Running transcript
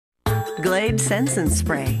Glade Sense and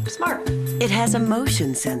Spray. Smart. It has a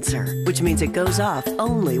motion sensor, which means it goes off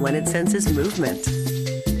only when it senses movement.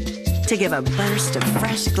 To give a burst of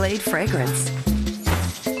fresh Glade fragrance,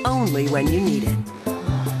 only when you need it.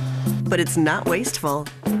 But it's not wasteful,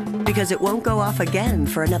 because it won't go off again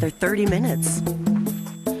for another 30 minutes.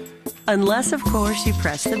 Unless, of course, you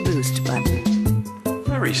press the boost button.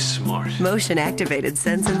 Very smart. Motion-activated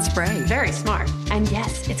Sense and Spray. Very smart. And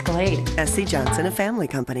yes, it's Glade. SC Johnson, a family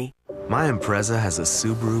company. My Impreza has a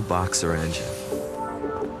Subaru Boxer engine.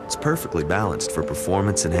 It's perfectly balanced for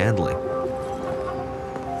performance and handling.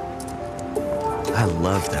 I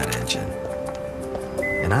love that engine.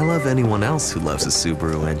 And I love anyone else who loves a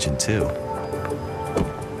Subaru engine too.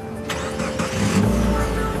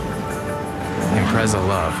 Impreza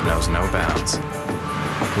love knows no bounds.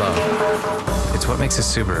 Love. It's what makes a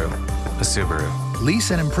Subaru a Subaru.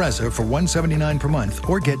 Lease an Impreza for $179 per month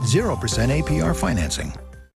or get 0% APR financing.